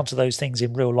 they encounter those things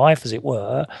in real life, as it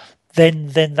were. Then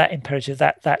that imperative,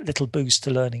 that little boost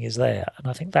to learning is there. And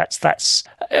I think that's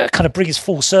kind of brings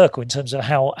full circle in terms of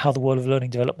how the world of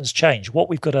learning development has changed. What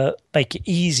we've got to make it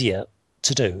easier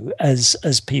to do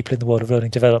as people in the world of learning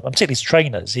development, particularly as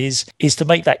trainers, is to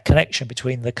make that connection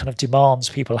between the kind of demands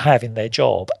people have in their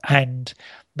job and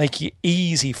make it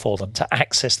easy for them to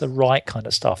access the right kind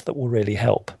of stuff that will really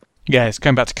help. Yeah, it's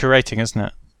going back to curating, isn't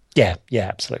it? Yeah,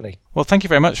 absolutely. Well, thank you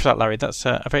very much for that, Larry. That's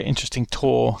a very interesting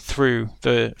tour through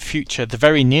the future, the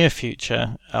very near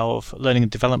future of learning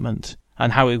and development,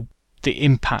 and how the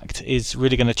impact is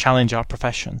really going to challenge our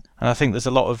profession. And I think there's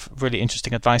a lot of really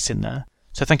interesting advice in there.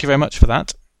 So thank you very much for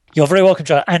that. You're very welcome,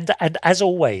 John. And as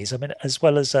always, I mean, as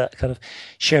well as kind of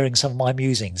sharing some of my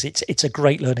musings, it's a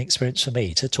great learning experience for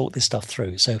me to talk this stuff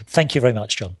through. So thank you very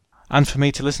much, John. And for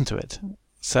me to listen to it.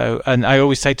 So, and I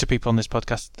always say to people on this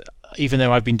podcast, even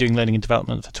though I've been doing learning and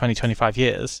development for 25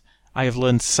 years, I have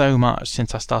learned so much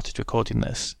since I started recording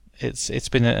this. It's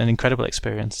been an incredible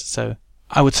experience. So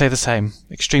I would say the same.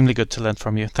 Extremely good to learn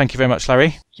from you. Thank you very much,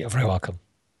 Larry. You're very welcome.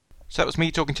 So that was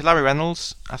me talking to Larry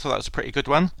Reynolds. I thought that was a pretty good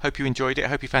one. Hope you enjoyed it.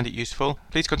 Hope you found it useful.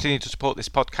 Please continue to support this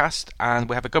podcast, and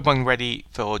we have a good one ready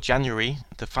for January,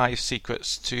 the 5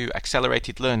 Secrets to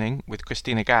Accelerated Learning with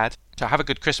Christina Gadd. So have a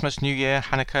good Christmas, New Year,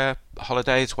 Hanukkah,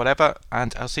 holidays, whatever,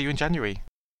 and I'll see you in January.